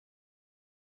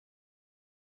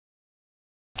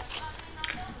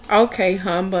Okay,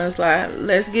 Humbuns,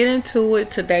 let's get into it.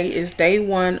 Today is day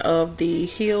one of the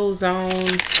Heal Zone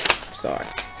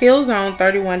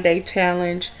 31-day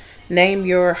challenge. Name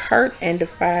your hurt and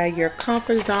defy your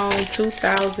comfort zone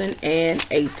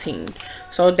 2018.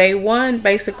 So day one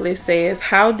basically says,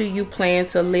 how do you plan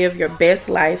to live your best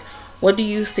life? What do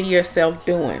you see yourself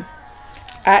doing?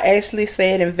 I actually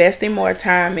said investing more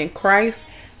time in Christ.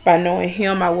 By knowing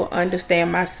him, I will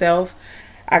understand myself.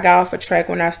 I got off a track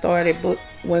when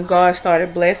God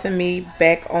started blessing me,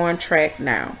 back on track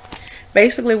now.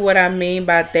 Basically what I mean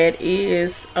by that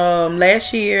is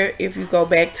last year, if you go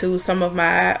back to some of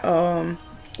my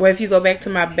if you go back to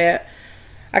my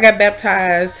I got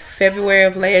baptized February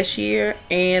of last year,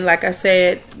 and like I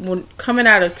said, when coming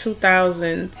out of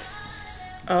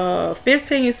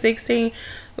 2015 and 16,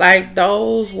 like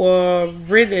those were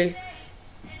really,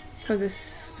 because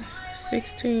it's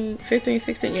 16, 15,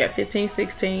 16, yeah, 15,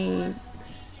 16,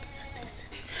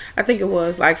 I think it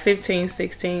was like 15,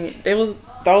 16.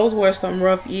 Those were some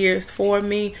rough years for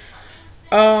me.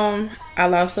 I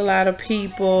lost a lot of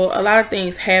people. A lot of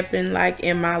things happened like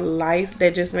in my life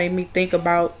that just made me think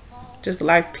about just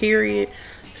life period.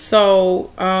 So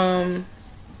I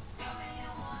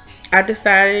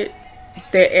decided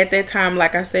that at that time,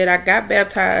 like I said, I got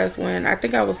baptized when I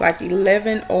think I was like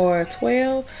 11 or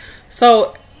 12.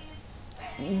 So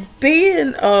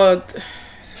being how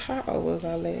old was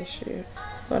I last year?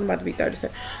 So I'm about to be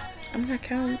 37. I'm not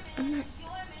counting. I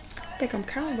think I'm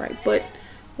counting right, but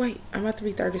wait, I'm about to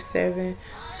be 37.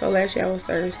 So last year I was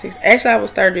 36. Actually, I was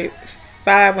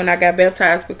 35 when I got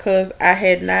baptized because I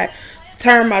had not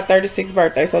turned my 36th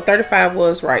birthday. So 35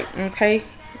 was right. Okay.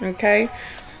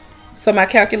 So my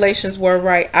calculations were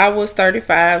right. I was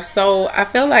 35. So I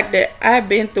feel like that I've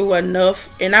been through enough,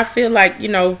 and I feel like, you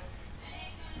know,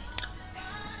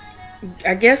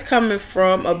 I guess coming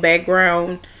from a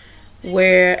background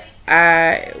where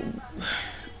our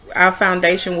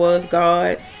foundation was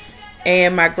God,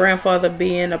 and my grandfather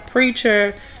being a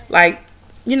preacher, like,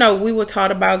 you know, we were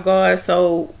taught about God.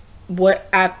 So what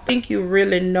I think you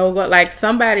really know God, like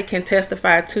somebody can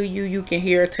testify to you, you can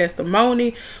hear a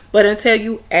testimony, but until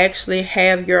you actually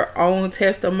have your own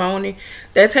testimony,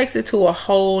 that takes it to a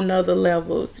whole nother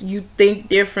level. You think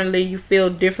differently, you feel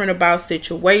different about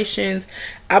situations.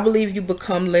 I believe you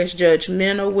become less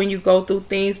judgmental when you go through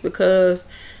things, because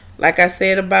like I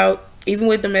said about even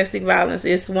with domestic violence,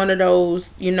 it's one of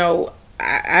those, you know,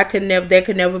 that could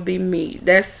never be me.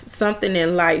 That's something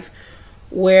in life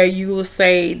where you will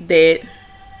say that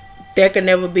could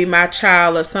never be my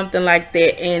child or something like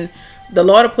that, and the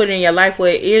Lord will put in your life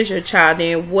where it is your child.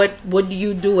 Then what do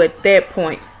you do at that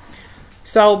point?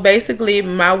 So basically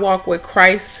my walk with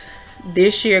Christ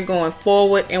this year going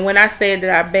forward, and when I said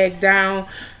that I backed down,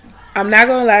 I'm not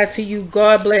gonna lie to you,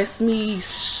 God blessed me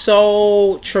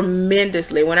so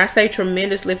tremendously. When I say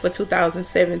tremendously for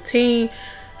 2017,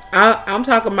 I'm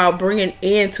talking about bringing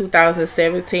in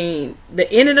 2017.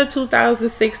 The ending of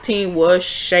 2016 was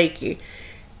shaky.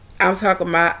 I'm talking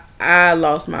about I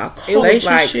lost my relationship. It was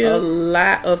like a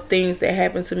lot of things that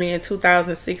happened to me in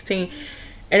 2016,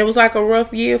 and it was like a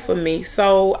rough year for me.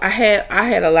 So I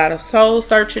had a lot of soul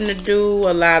searching to do.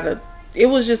 It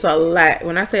was just a lot.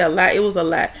 When I say a lot, it was a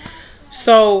lot.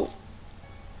 So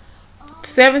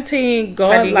 17,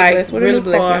 God like really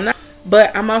blessed me.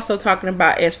 But I'm also talking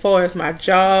about as far as my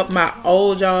job. My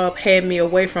old job had me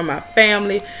away from my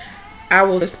family. I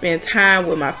would spend time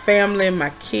with my family,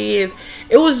 my kids.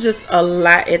 It was just a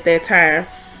lot at that time.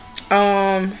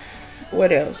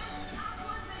 What else?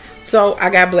 So I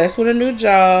got blessed with a new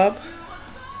job.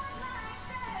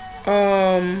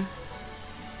 My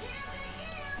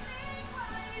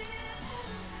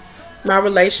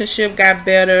relationship got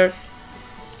better.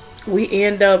 We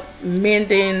end up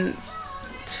mending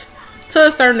to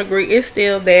a certain degree. It's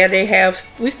still there.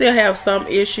 We still have some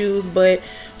issues, but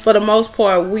for the most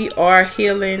part we are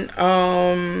healing.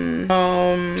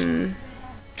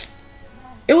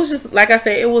 It was just like I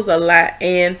said, it was a lot,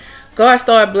 and God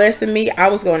started blessing me. I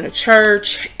was going to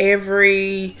church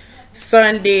every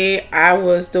Sunday. I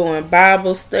was doing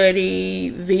Bible study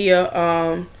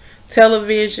via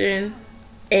television,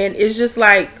 and it's just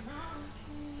like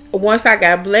once I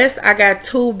got blessed, I got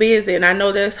too busy, and I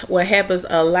know that's what happens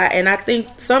a lot. And I think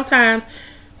sometimes,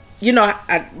 you know,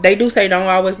 they do say don't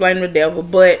always blame the devil,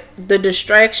 but the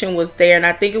distraction was there, and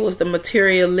I think it was the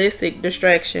materialistic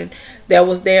distraction that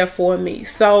was there for me.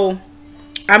 So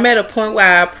I'm at a point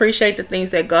where I appreciate the things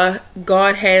that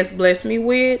God has blessed me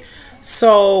with.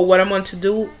 So what I'm going to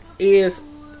do is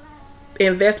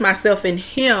invest myself in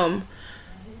Him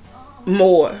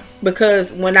more,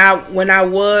 because when I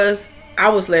was I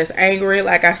was less angry.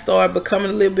 Like I started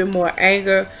becoming a little bit more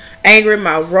angry.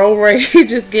 My roll rate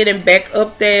just getting back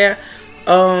up there.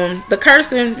 The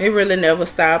cursing, it really never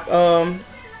stopped.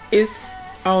 It's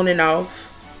on and off.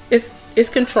 It's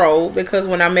controlled, because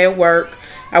when I'm at work,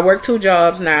 I work 2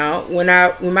 jobs now. When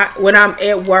I'm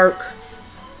at work,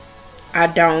 I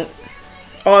don't.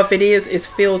 Or if it is, it's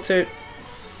filtered.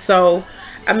 So,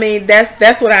 I mean,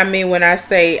 that's what I mean when I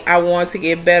say I want to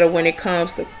get better when it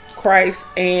comes to Christ.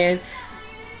 And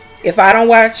if I don't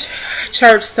watch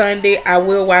church Sunday, I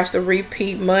will watch the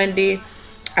repeat Monday.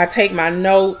 I take my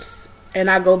notes and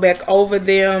I go back over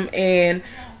them. And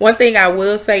one thing I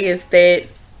will say is that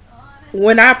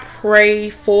when I pray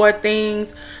for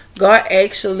things, God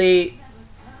actually,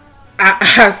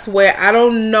 I swear, I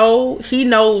don't know, He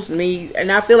knows me,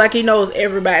 and I feel like He knows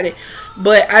everybody,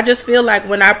 but I just feel like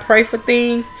when I pray for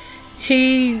things,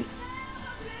 He,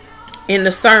 in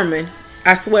the sermon,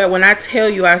 I swear, when I tell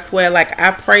you, I swear, like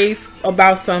I prayed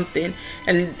about something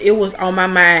and it was on my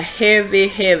mind heavy,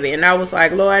 and I was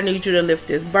like, Lord, I need you to lift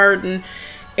this burden.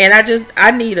 And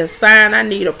I need a sign, I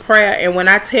need a prayer. And when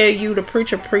I tell you, the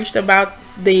preacher preached about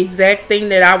the exact thing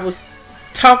that I was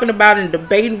talking about and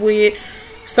debating with.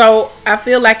 So I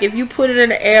feel like if you put it in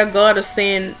the air, God is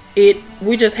saying it.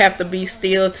 We just have to be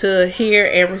still to hear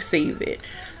and receive it.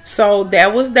 So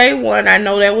that was day 1. I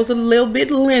know that was a little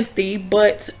bit lengthy,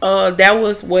 but that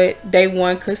was what day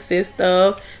 1 consists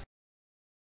of.